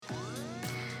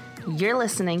You're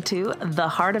listening to the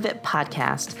Heart of It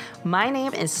podcast. My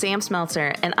name is Sam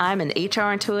Smeltzer, and I'm an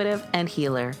HR intuitive and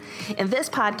healer. In this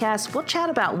podcast, we'll chat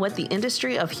about what the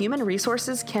industry of human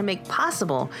resources can make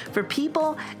possible for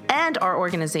people and our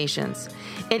organizations.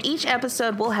 In each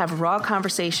episode, we'll have raw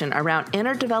conversation around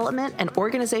inner development and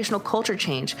organizational culture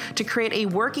change to create a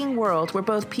working world where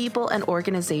both people and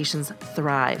organizations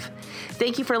thrive.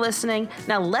 Thank you for listening.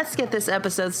 Now let's get this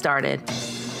episode started.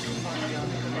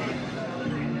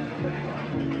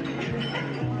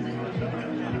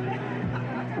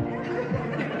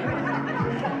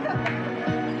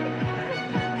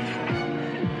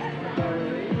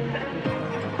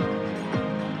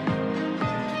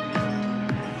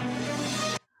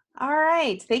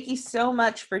 Thank you so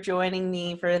much for joining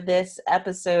me for this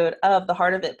episode of the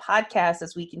Heart of It podcast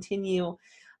as we continue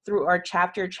through our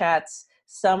Chapter Chats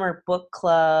Summer Book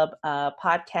Club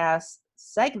podcast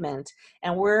segment.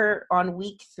 And we're on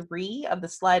week 3 of the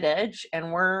Slide Edge,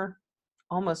 and we're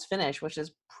almost finished, which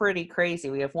is pretty crazy.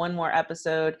 We have one more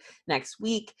episode next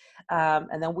week,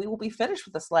 and then we will be finished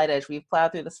with the Slide Edge. We've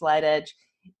plowed through the Slide Edge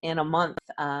in a month,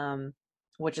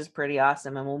 which is pretty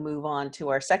awesome. And we'll move on to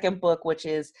our second book, which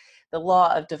is The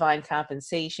Law of Divine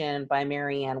Compensation by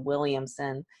Marianne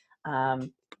Williamson.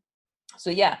 Kim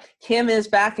is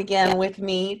back again with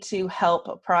me to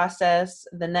help process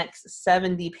the next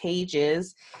 70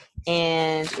 pages.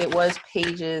 And it was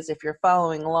pages, if you're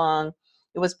following along,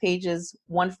 it was pages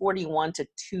 141 to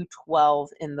 212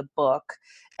 in the book.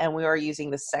 And we are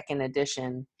using the second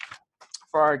edition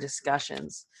for our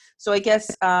discussions. So I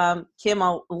guess, Kim,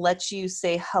 I'll let you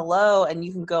say hello, and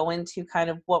you can go into kind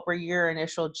of what were your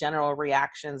initial general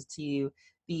reactions to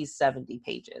these 70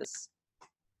 pages.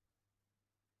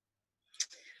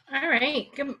 All right.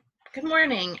 Good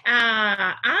morning.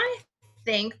 I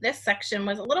think this section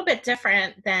was a little bit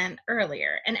different than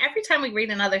earlier. And every time we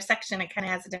read another section, it kind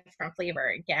of has a different flavor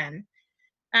again.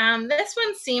 This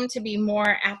one seemed to be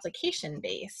more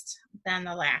application-based than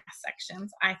the last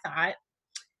sections, I thought.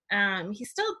 He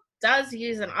still does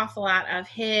use an awful lot of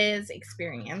his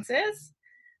experiences,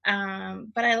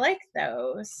 but I like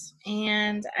those.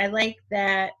 And I like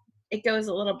that it goes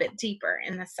a little bit deeper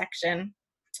in this section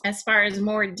as far as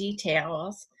more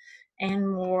details and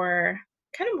more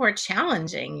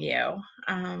challenging you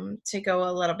to go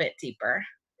a little bit deeper.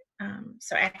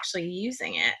 So actually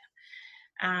using it.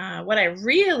 What I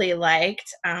really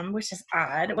liked, which is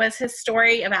odd, was his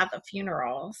story about the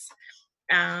funerals.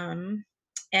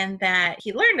 And that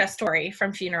he learned a story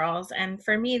from funerals. And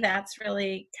for me, that's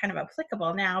really kind of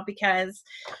applicable now because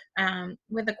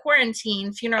with the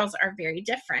quarantine, funerals are very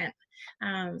different.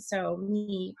 So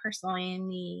me personally, and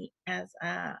me as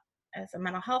a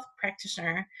mental health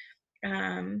practitioner,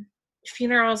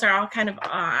 funerals are all kind of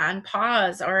on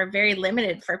pause or very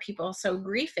limited for people. So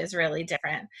grief is really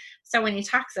different. So when he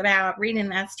talks about reading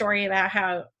that story about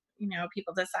how,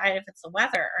 people decide if it's the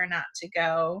weather or not to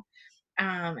go,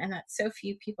 and that so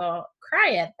few people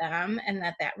cry at them, and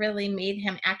that really made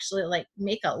him actually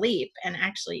make a leap and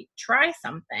actually try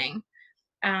something,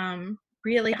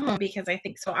 really, because I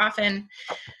think so often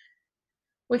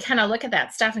we kind of look at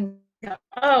that stuff and go,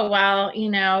 oh, well,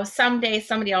 someday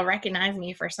somebody will recognize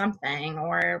me for something,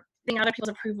 or seeing other people's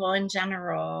approval in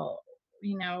general,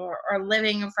 or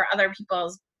living for other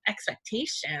people's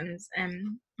expectations.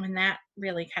 And when that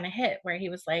really kind of hit where he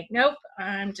was like, nope,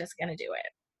 I'm just going to do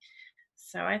it.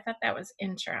 So I thought that was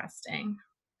interesting.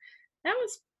 That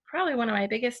was probably one of my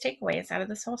biggest takeaways out of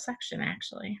this whole section,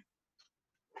 actually.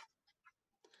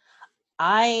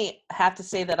 I have to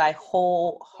say that I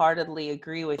wholeheartedly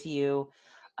agree with you.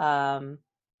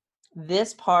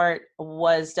 This part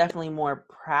was definitely more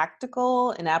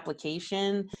practical in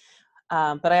application,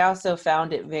 but I also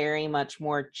found it very much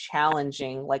more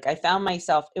challenging. Like I found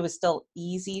myself, it was still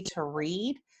easy to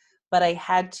read, but I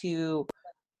had to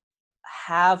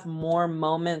have more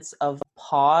moments of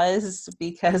pause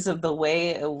because of the way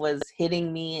it was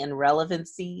hitting me in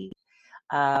relevancy,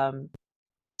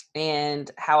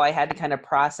 and how I had to kind of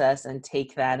process and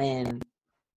take that in.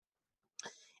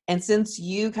 And since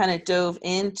you kind of dove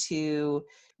into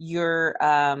your,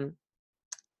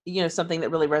 something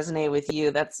that really resonated with you,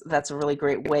 that's a really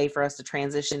great way for us to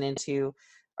transition into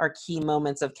our key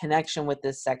moments of connection with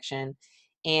this section.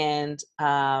 And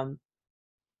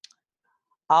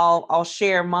I'll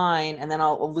share mine, and then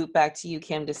I'll loop back to you,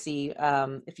 Kim, to see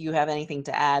if you have anything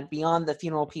to add beyond the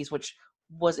funeral piece, which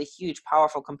was a huge,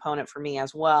 powerful component for me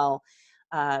as well.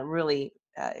 Really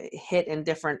hit in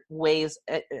different ways,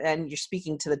 and you're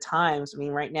speaking to the times. I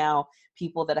mean, right now,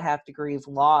 people that have to grieve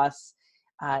loss,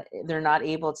 they're not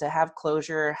able to have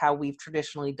closure how we've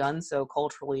traditionally done so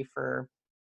culturally for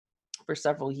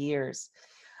several years.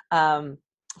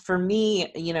 For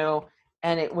me,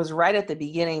 and it was right at the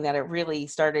beginning that it really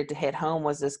started to hit home,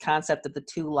 was this concept of the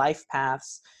two life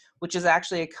paths, which is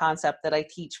actually a concept that I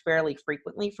teach fairly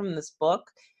frequently from this book,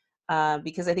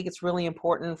 because I think it's really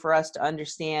important for us to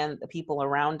understand the people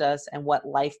around us and what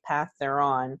life path they're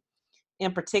on.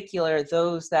 In particular,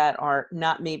 those that are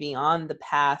not maybe on the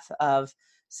path of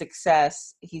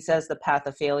success. He says the path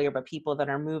of failure, but people that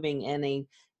are moving in a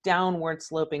downward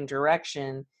sloping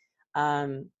direction.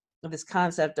 This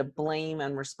concept of blame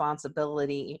and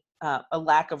responsibility, a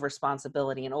lack of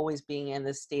responsibility, and always being in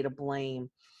this state of blame,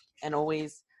 and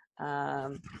always,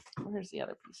 where's the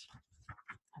other piece?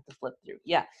 I have to flip through.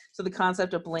 Yeah. So the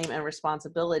concept of blame and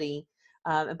responsibility,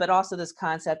 but also this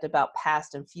concept about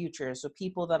past and future. So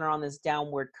people that are on this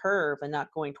downward curve and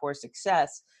not going towards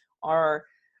success are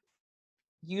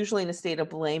usually in a state of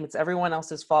blame. It's everyone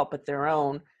else's fault but their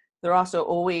own. They're also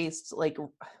always like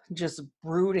just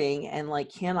brooding and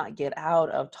like cannot get out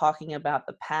of talking about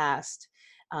the past,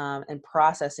 and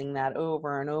processing that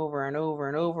over and over and over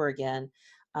and over again,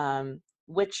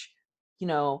 which,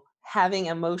 having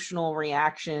emotional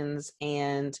reactions,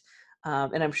 and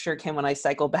I'm sure, Kim, when I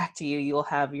cycle back to you, you'll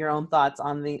have your own thoughts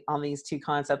on these two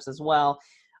concepts as well,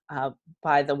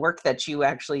 by the work that you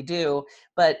actually do.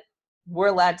 But we're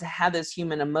allowed to have those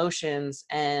human emotions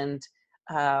and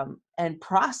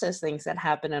process things that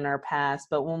happen in our past.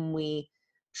 But when we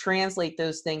translate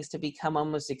those things to become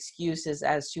almost excuses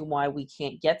as to why we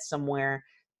can't get somewhere,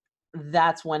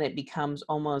 that's when it becomes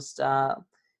almost a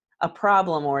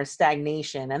problem or a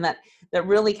stagnation. And that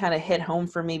really kind of hit home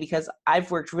for me, because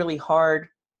I've worked really hard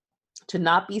to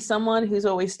not be someone who's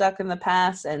always stuck in the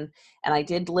past. And I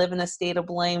did live in a state of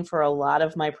blame for a lot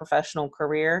of my professional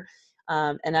career.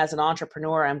 And as an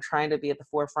entrepreneur, I'm trying to be at the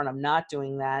forefront of not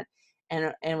doing that.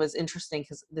 And it was interesting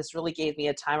because this really gave me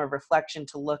a time of reflection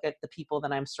to look at the people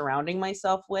that I'm surrounding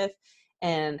myself with,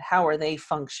 and how are they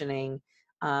functioning,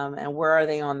 and where are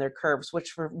they on their curves,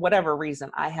 which for whatever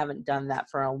reason, I haven't done that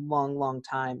for a long, long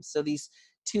time. So these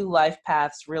two life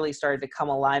paths really started to come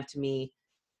alive to me,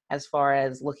 as far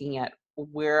as looking at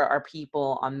where are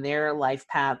people on their life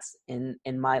paths in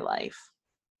my life.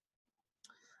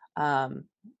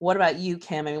 What about you,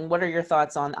 Kim? I mean, what are your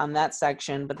thoughts on that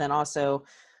section, but then also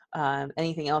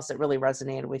anything else that really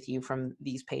resonated with you from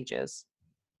these pages?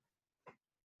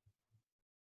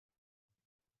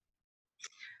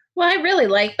 Well, I really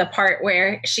like the part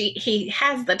where he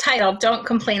has the title, "Don't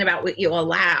Complain About What You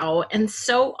Allow." And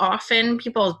so often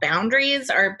people's boundaries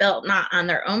are built not on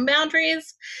their own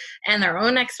boundaries and their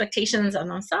own expectations on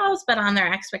themselves, but on their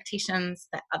expectations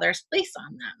that others place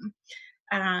on them.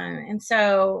 And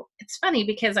so it's funny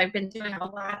because I've been doing a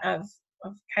lot of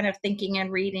kind of thinking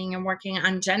and reading and working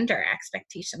on gender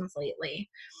expectations lately.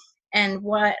 And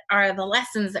what are the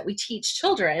lessons that we teach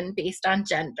children based on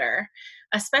gender,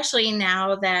 especially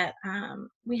now that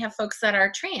we have folks that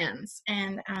are trans,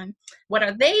 and what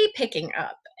are they picking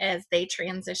up as they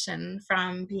transition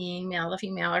from being male to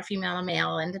female or female to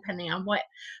male, and depending on what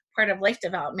part of life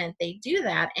development they do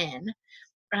that in.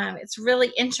 It's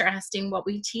really interesting what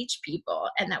we teach people,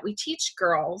 and that we teach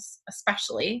girls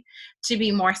especially to be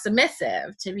more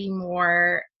submissive, to be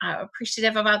more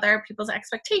appreciative of other people's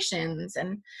expectations.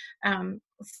 And um,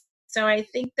 so I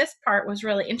think this part was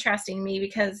really interesting to me,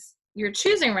 because you're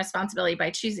choosing responsibility by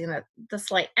choosing the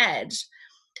slight edge,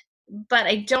 but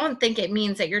I don't think it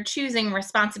means that you're choosing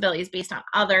responsibilities based on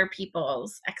other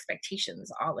people's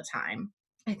expectations all the time.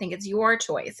 I think it's your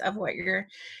choice of what you're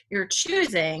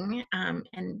choosing,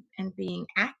 and being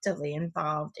actively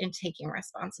involved in taking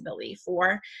responsibility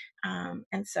for.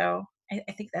 And so I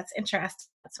think that's interesting.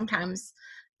 Sometimes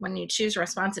when you choose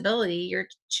responsibility, you're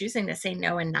choosing to say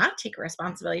no and not take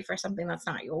responsibility for something that's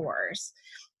not yours.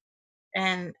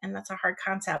 And that's a hard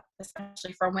concept,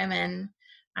 especially for women,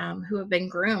 who have been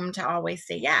groomed to always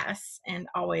say yes and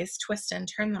always twist and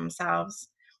turn themselves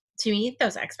to meet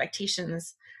those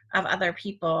expectations of other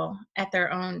people at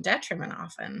their own detriment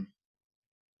often.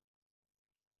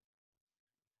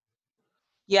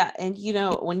 Yeah, and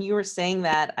when you were saying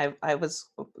that, I was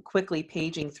quickly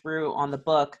paging through on the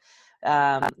book,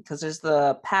 because there's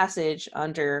the passage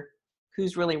under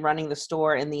who's really running the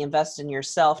store in the Invest in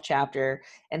Yourself chapter,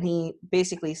 and he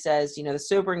basically says, the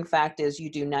sobering fact is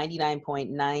you do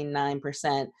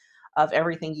 99.99% of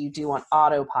everything you do on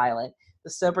autopilot. The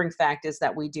sobering fact is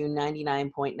that we do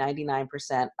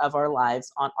 99.99% of our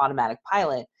lives on automatic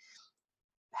pilot.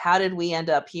 How did we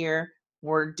end up here?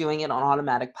 We're doing it on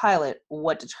automatic pilot.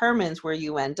 What determines where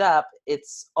you end up?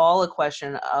 It's all a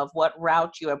question of what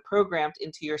route you have programmed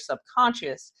into your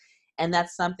subconscious. And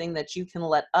that's something that you can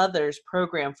let others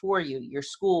program for you, your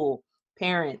school,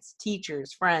 parents,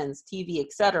 teachers, friends, TV,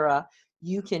 etc.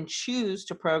 You can choose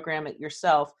to program it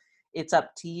yourself. It's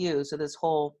up to you. So this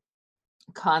whole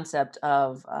concept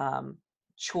of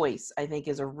choice, I think,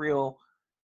 is a real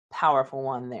powerful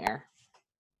one there.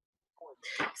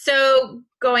 So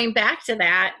going back to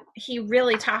that, he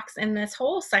really talks in this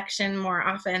whole section more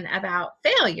often about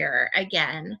failure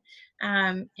again,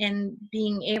 and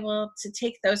being able to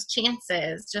take those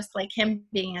chances, just like him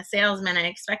being a salesman and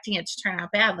expecting it to turn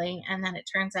out badly, and then it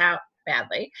turns out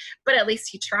badly, but at least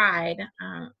he tried.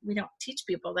 We don't teach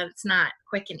people that it's not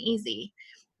quick and easy,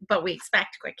 but we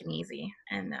expect quick and easy.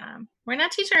 And we're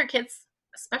not teaching our kids,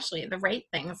 especially, the right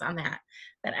things on that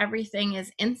everything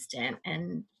is instant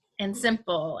and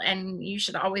simple, and you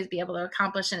should always be able to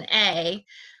accomplish an A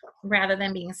rather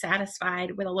than being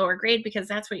satisfied with a lower grade, because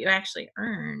that's what you actually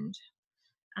earned.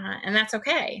 And that's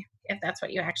okay if that's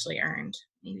what you actually earned.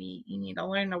 Maybe you need to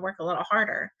learn to work a little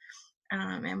harder.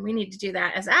 And we need to do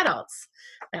that as adults,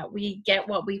 that we get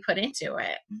what we put into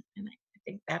it. And I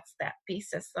think that's that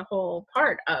thesis, the whole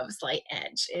part of Slight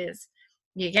Edge is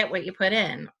you get what you put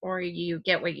in, or you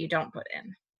get what you don't put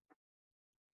in.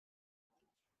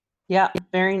 Yeah,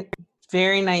 very,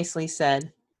 very nicely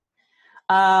said.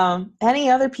 Any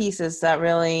other pieces that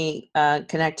really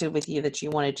connected with you that you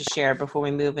wanted to share before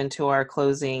we move into our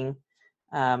closing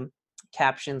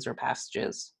captions or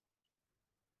passages?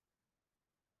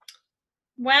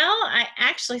 Well, I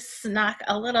actually snuck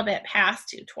a little bit past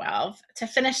 212 to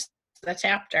finish the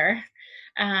chapter.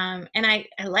 And I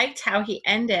liked how he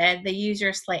ended the use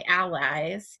your slight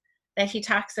allies, that he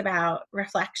talks about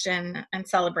reflection and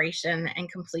celebration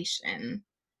and completion,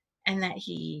 and that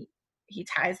he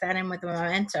ties that in with the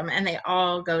momentum, and they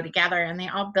all go together and they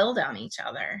all build on each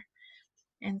other.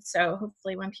 And so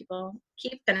hopefully when people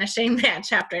keep finishing that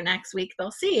chapter next week,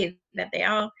 they'll see that they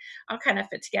all kind of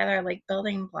fit together like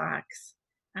building blocks.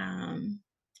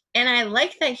 And I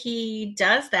like that he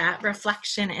does that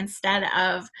reflection instead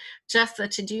of just the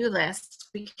to-do list,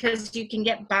 because you can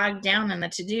get bogged down in the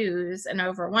to-dos and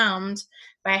overwhelmed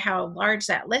by how large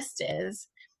that list is,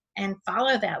 and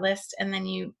follow that list, and then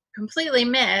you completely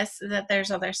miss that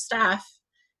there's other stuff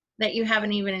that you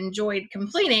haven't even enjoyed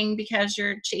completing because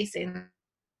you're chasing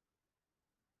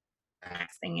the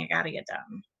next thing you got to get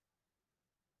done.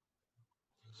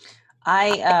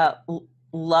 I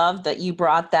love that you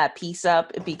brought that piece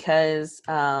up, because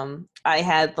I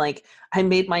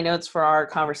made my notes for our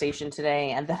conversation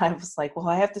today, and then I was like, well,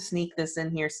 I have to sneak this in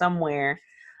here somewhere,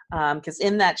 because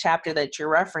in that chapter that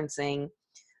you're referencing,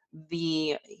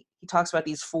 he talks about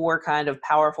these 4 kind of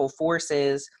powerful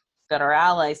forces that are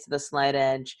allies to the Slight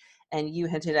Edge, and you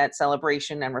hinted at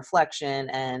celebration and reflection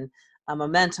and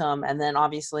momentum, and then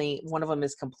obviously one of them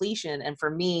is completion. And for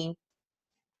me,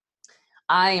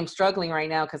 I am struggling right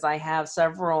now because I have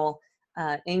several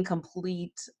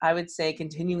incomplete, I would say,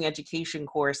 continuing education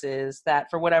courses that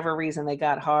for whatever reason they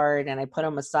got hard and I put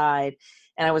them aside.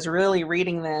 And I was really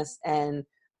reading this and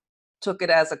took it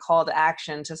as a call to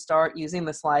action to start using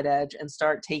the Slight Edge and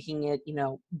start taking it,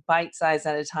 bite size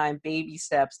at a time, baby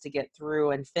steps to get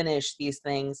through and finish these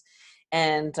things.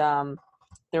 And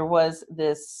there was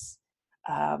this,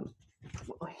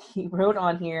 he wrote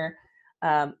on here,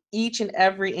 each and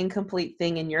every incomplete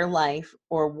thing in your life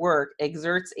or work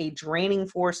exerts a draining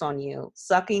force on you,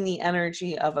 sucking the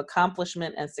energy of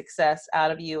accomplishment and success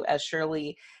out of you as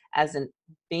surely as a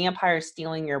vampire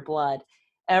stealing your blood.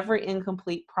 Every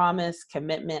incomplete promise,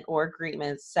 commitment, or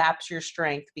agreement saps your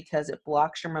strength because it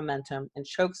blocks your momentum and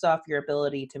chokes off your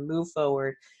ability to move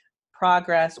forward,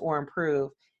 progress, or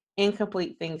improve.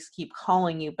 Incomplete things keep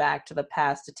calling you back to the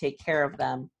past to take care of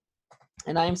them.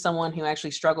 And I'm someone who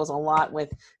actually struggles a lot with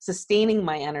sustaining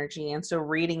my energy. And so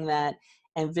reading that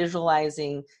and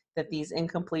visualizing that these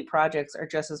incomplete projects are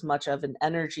just as much of an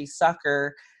energy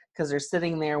sucker because they're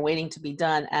sitting there waiting to be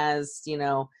done as,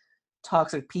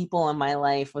 toxic people in my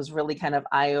life was really kind of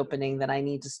eye-opening, that I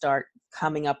need to start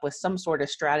coming up with some sort of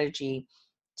strategy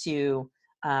to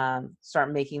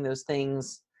start making those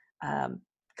things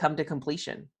come to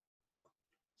completion.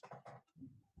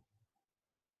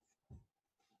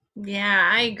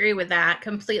 Yeah, I agree with that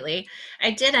completely.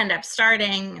 I did end up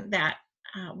starting that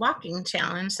walking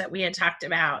challenge that we had talked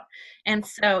about. And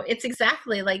so it's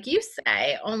exactly like you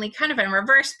say, only kind of in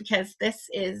reverse, because this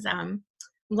is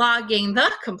logging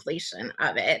the completion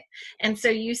of it. And so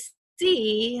you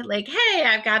see, like, hey,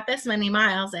 I've got this many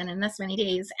miles in this many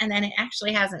days. And then it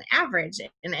actually has an average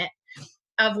in it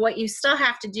of what you still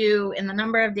have to do in the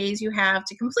number of days you have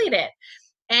to complete it.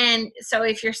 And so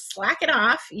if you're slacking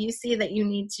off, you see that you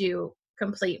need to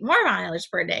complete more mileage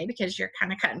per day because you're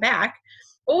kind of cutting back.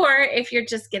 Or if you're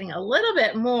just getting a little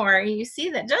bit more, you see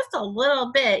that just a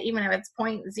little bit, even if it's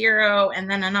point 0 and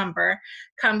then a number,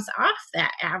 comes off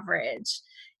that average.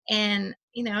 And,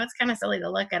 it's kind of silly to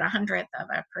look at 100th of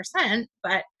a percent,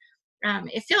 but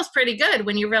it feels pretty good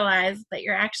when you realize that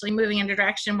you're actually moving in a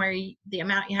direction where the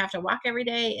amount you have to walk every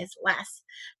day is less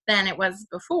than it was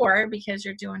before, because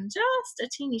you're doing just a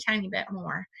teeny tiny bit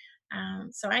more.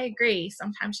 So I agree.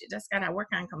 Sometimes you just got to work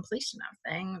on completion of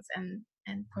things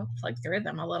and plug through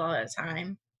them a little at a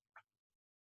time.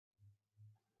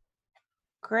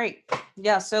 Great.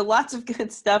 Yeah, so lots of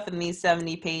good stuff in these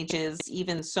 70 pages,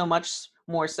 even so much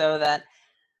more so that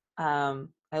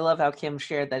I love how Kim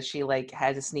shared that she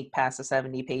had to sneak past the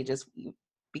 70 pages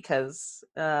because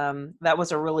that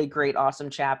was a really great, awesome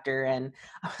chapter. And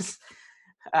I was,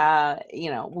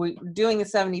 we're doing the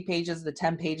 70 pages, the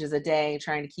 10 pages a day,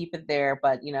 trying to keep it there.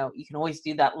 But, you can always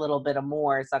do that little bit of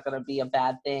more. It's not going to be a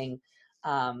bad thing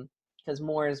because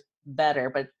more is better,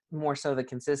 but more so the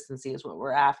consistency is what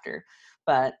we're after.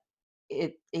 But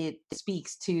it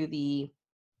speaks to the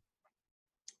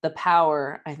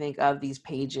power, I think, of these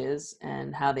pages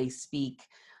and how they speak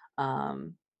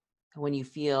when you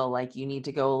feel like you need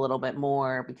to go a little bit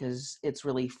more because it's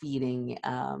really feeding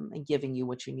and giving you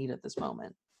what you need at this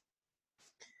moment.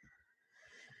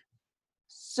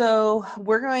 So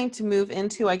we're going to move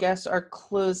into, I guess, our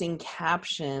closing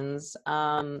captions.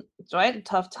 So I had a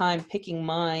tough time picking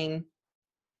mine,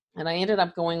 and I ended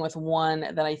up going with one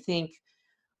that I think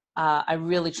I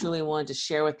really truly wanted to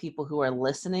share with people who are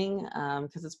listening,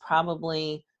 because it's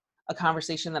probably a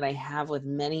conversation that I have with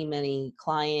many, many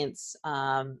clients,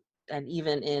 and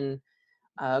even in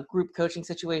group coaching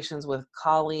situations with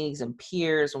colleagues and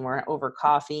peers when we're over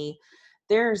coffee.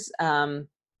 There is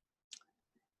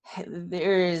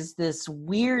this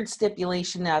weird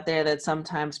stipulation out there that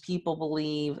sometimes people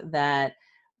believe that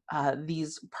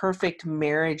these perfect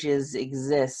marriages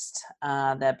exist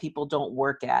that people don't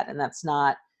work at, and that's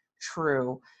not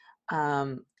true.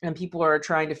 And people are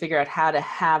trying to figure out how to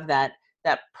have that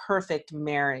perfect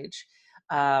marriage,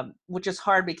 which is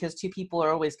hard because two people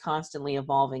are always constantly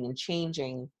evolving and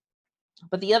changing.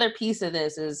 But the other piece of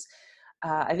this is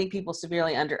I think people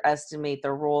severely underestimate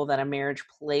the role that a marriage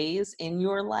plays in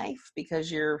your life,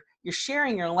 because you're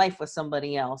sharing your life with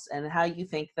somebody else, and how you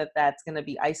think that that's going to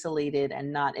be isolated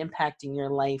and not impacting your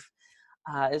life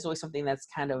is always something that's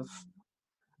kind of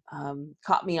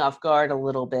caught me off guard a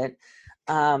little bit.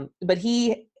 But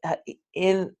he,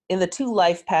 in the Two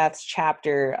Life Paths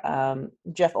chapter,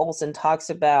 Jeff Olson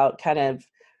talks about kind of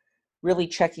really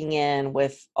checking in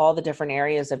with all the different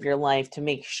areas of your life to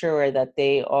make sure that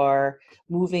they are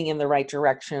moving in the right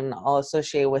direction, all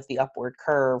associated with the upward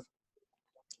curve.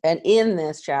 And in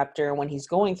this chapter, when he's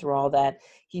going through all that,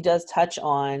 he does touch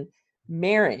on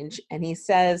marriage. And he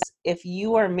says, if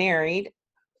you are married,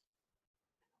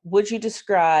 would you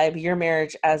describe your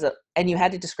marriage and you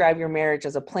had to describe your marriage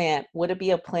as a plant, would it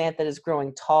be a plant that is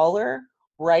growing taller,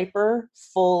 riper,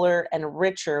 fuller, and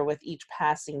richer with each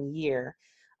passing year?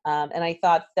 And I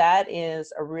thought that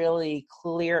is a really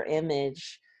clear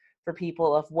image for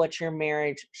people of what your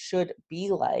marriage should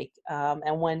be like.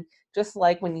 And just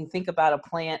like when you think about a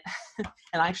plant,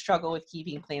 and I struggle with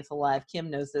keeping plants alive.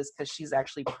 Kim knows this because she's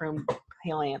actually pruned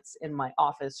plants in my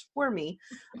office for me.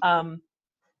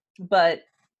 But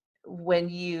when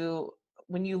you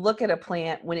look at a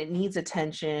plant, when it needs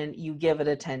attention, you give it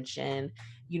attention.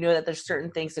 You know that there's certain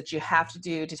things that you have to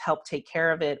do to help take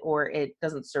care of it or it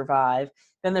doesn't survive.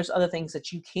 Then there's other things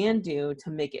that you can do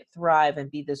to make it thrive and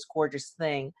be this gorgeous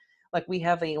thing. Like we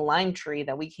have a lime tree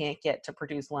that we can't get to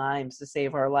produce limes to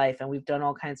save our life, and we've done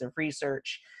all kinds of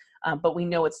research, but we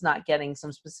know it's not getting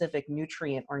some specific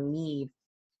nutrient or need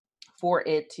for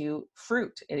it to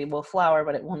fruit. It will flower,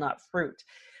 but it will not fruit.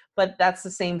 But that's the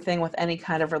same thing with any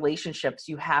kind of relationships.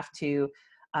 You have to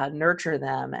nurture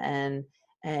them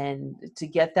and to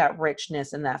get that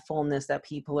richness and that fullness that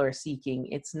people are seeking.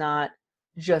 It's not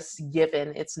just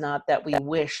given. It's not that we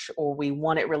wish or we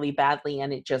want it really badly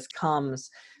and it just comes.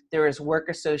 There is work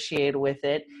associated with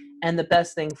it. And the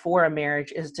best thing for a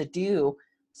marriage is to do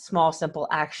small, simple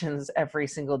actions every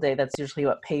single day. That's usually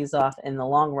what pays off in the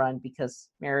long run, because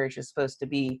marriage is supposed to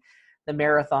be the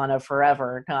marathon of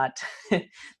forever, not the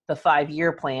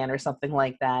 5-year plan or something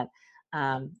like that.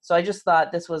 So I just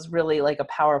thought this was really like a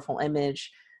powerful image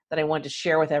that I wanted to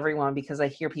share with everyone, because I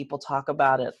hear people talk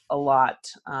about it a lot.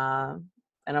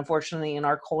 And unfortunately, in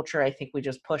our culture, I think we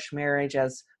just push marriage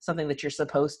as something that you're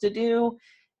supposed to do.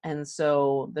 And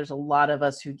so there's a lot of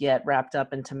us who get wrapped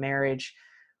up into marriage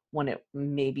when it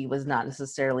maybe was not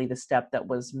necessarily the step that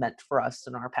was meant for us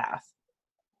in our path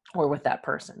or with that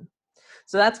person.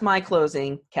 So that's my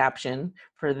closing caption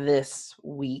for this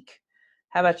week.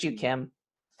 How about you, Kim?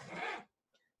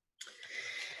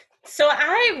 So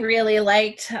I really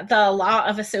liked the law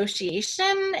of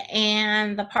association,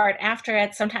 and the part after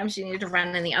it, sometimes you need to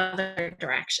run in the other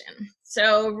direction.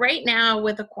 So right now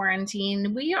with the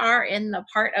quarantine, we are in the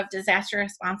part of disaster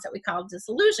response that we call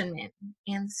disillusionment.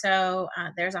 And so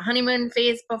there's a honeymoon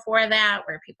phase before that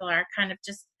where people are kind of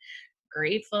just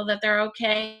grateful that they're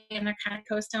okay and they're kind of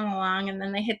coasting along. And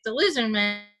then they hit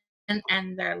disillusionment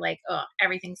and they're like, oh,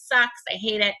 everything sucks. I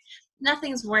hate it.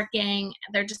 Nothing's working.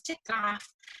 They're just ticked off.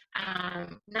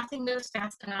 Nothing moves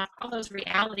fast enough. All those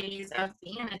realities of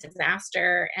being in a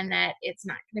disaster and that it's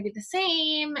not going to be the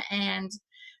same. And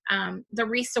the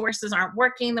resources aren't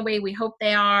working the way we hope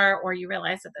they are, or you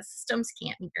realize that the systems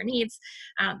can't meet your needs.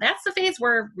 That's the phase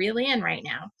we're really in right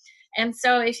now. And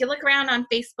so if you look around on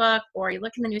Facebook or you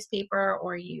look in the newspaper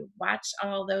or you watch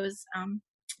all those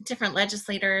different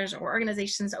legislators or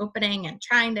organizations opening and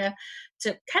trying to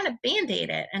kind of band-aid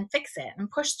it and fix it and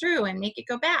push through and make it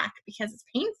go back because it's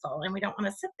painful and we don't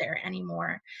want to sit there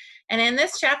anymore. And in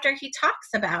this chapter, he talks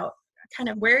about kind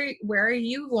of where are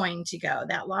you going to go?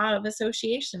 That law of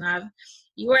association of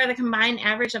you are the combined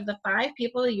average of the 5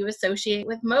 people you associate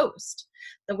with most.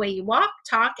 The way you walk,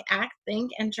 talk, act,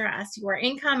 think, and dress, your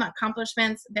income,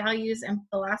 accomplishments, values, and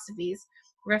philosophies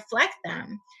reflect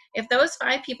them. If those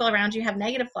 5 people around you have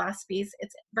negative philosophies,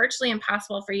 it's virtually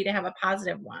impossible for you to have a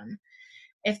positive one.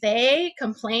 If they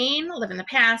complain, live in the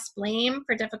past, blame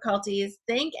for difficulties,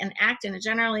 think and act in a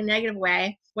generally negative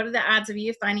way, what are the odds of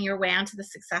you finding your way onto the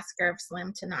success curve?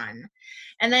 Slim to none.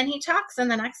 And then he talks in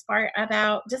the next part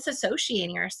about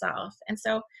disassociating yourself. And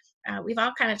so we've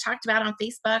all kind of talked about on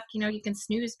Facebook, you can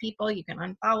snooze people, you can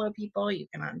unfollow people, you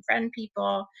can unfriend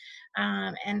people.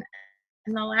 And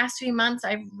in the last few months,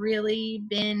 I've really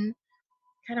been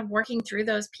kind of working through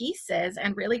those pieces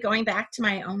and really going back to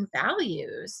my own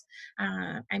values.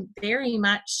 I'm very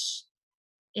much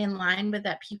in line with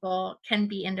that people can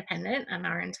be independent and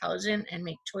are intelligent and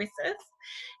make choices,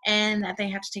 and that they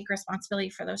have to take responsibility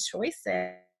for those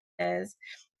choices.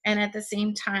 And at the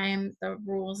same time, the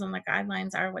rules and the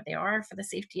guidelines are what they are for the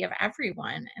safety of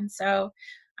everyone. And so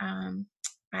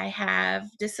I have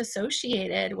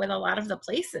disassociated with a lot of the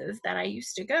places that I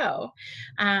used to go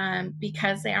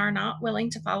because they are not willing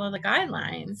to follow the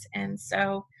guidelines. And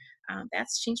so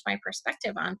that's changed my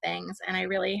perspective on things. And I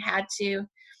really had to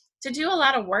do a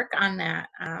lot of work on that.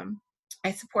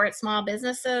 I support small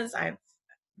businesses. I've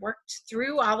worked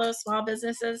through all those small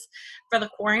businesses for the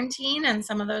quarantine, and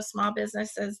some of those small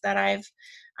businesses that I've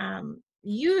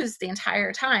used the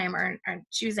entire time are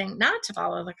choosing not to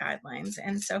follow the guidelines.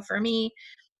 And so for me,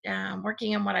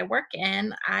 working in what I work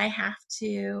in, I have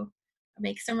to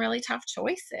make some really tough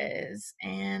choices,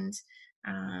 and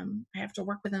I have to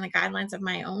work within the guidelines of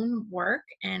my own work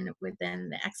and within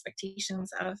the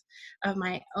expectations of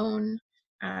my own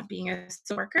being a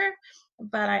social worker.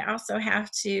 But I also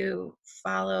have to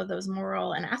follow those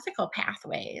moral and ethical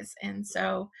pathways. And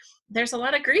so there's a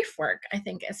lot of grief work, I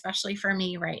think, especially for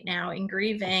me right now, in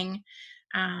grieving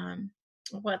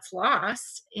what's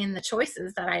lost in the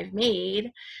choices that I've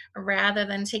made, rather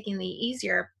than taking the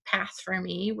easier path for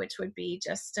me, which would be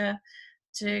just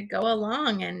to go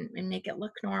along and make it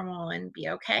look normal and be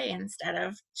okay instead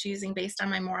of choosing based on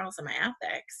my morals and my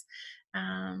ethics.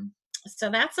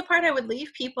 So that's the part I would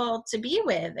leave people to be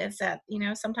with, is that,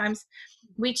 sometimes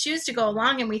we choose to go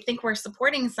along and we think we're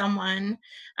supporting someone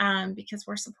because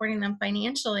we're supporting them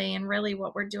financially. And really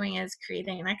what we're doing is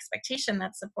creating an expectation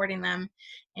that's supporting them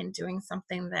and doing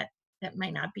something that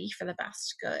might not be for the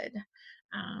best good.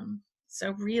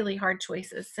 So really hard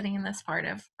choices sitting in this part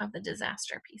of the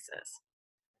disaster pieces.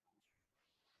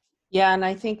 Yeah, and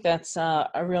I think that's a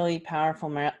really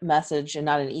powerful message and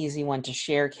not an easy one to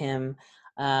share, Kim.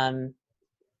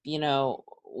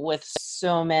 With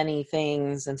so many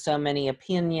things and so many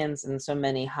opinions and so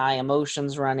many high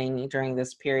emotions running during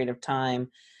this period of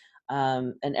time,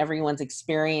 and everyone's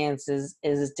experience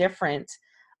is different.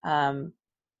 I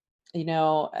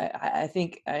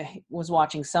think I was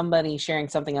watching somebody sharing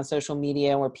something on social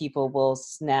media where people will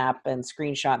snap and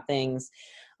screenshot things.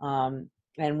 And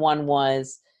one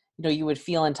was, you would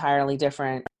feel entirely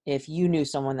different if you knew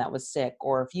someone that was sick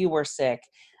or if you were sick.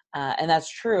 And that's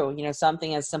true.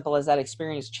 Something as simple as that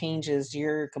experience changes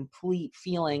your complete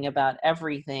feeling about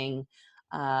everything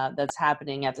that's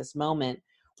happening at this moment.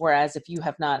 Whereas if you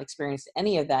have not experienced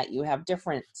any of that, you have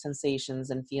different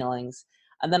sensations and feelings.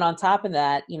 And then on top of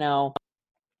that,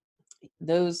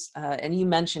 those, and you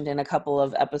mentioned in a couple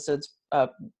of episodes, I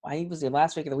think it was the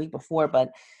last week or the week before, but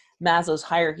Maslow's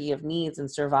hierarchy of needs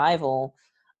and survival,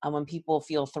 when people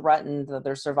feel threatened that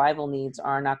their survival needs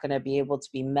are not going to be able to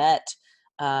be met,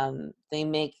 they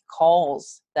make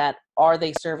calls that are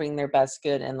they serving their best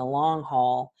good in the long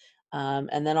haul.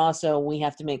 And then also we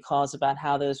have to make calls about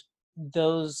how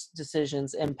those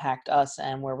decisions impact us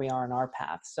and where we are in our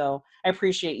path. So I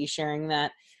appreciate you sharing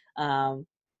that.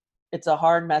 It's a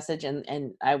hard message,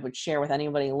 and I would share with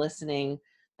anybody listening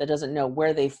that doesn't know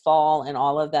where they fall and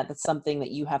all of that. That's something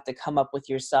that you have to come up with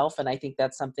yourself. And I think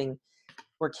that's something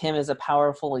where Kim is a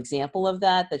powerful example of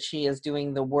that she is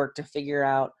doing the work to figure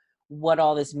out what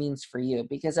all this means for you.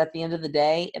 Because at the end of the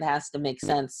day, it has to make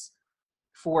sense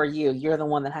for you. You're the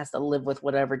one that has to live with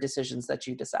whatever decisions that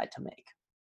you decide to make.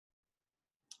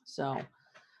 So,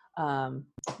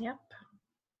 Yep.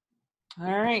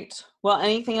 All right. Well,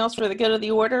 anything else for the good of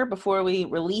the order before we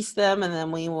release them, and then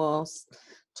we will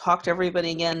talk to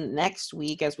everybody again next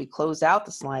week as we close out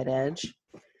the Slide Edge.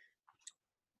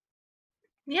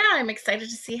 Yeah, I'm excited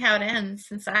to see how it ends,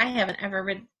 since I haven't ever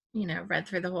read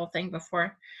through the whole thing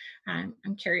before. I'm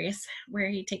curious where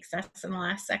he takes us in the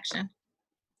last section.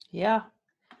 Yeah.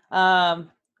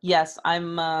 Yes,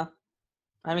 I'm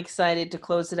excited to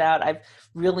close it out. I've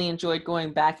really enjoyed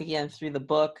going back again through the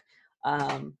book.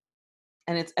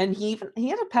 And he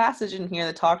had a passage in here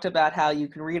that talked about how you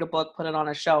can read a book, put it on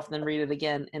a shelf, and then read it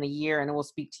again in a year, and it will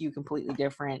speak to you completely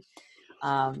different.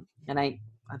 And I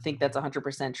think that's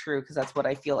 100% true, because that's what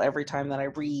I feel every time that I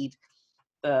read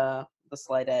the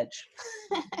Slide Edge.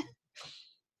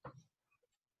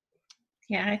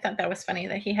 Yeah, I thought that was funny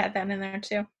that he had that in there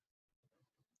too.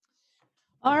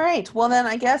 All right. Well, then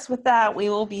I guess with that, we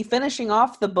will be finishing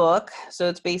off the book. So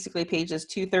it's basically pages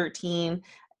 213.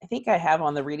 I think I have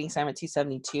on the reading assignment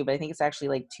 272, but I think it's actually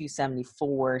like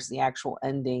 274 is the actual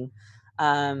ending.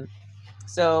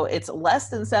 So it's less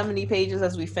than 70 pages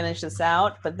as we finish this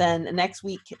out. But then next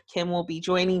week, Kim will be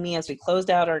joining me as we closed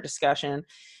out our discussion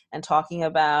and talking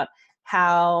about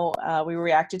how we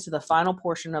reacted to the final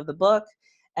portion of the book,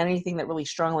 anything that really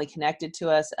strongly connected to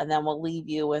us. And then we'll leave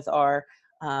you with our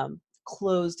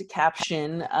closed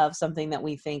caption of something that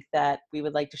we think that we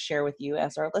would like to share with you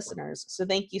as our listeners. So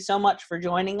thank you so much for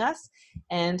joining us,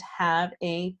 and have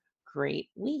a great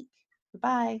week.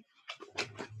 Bye.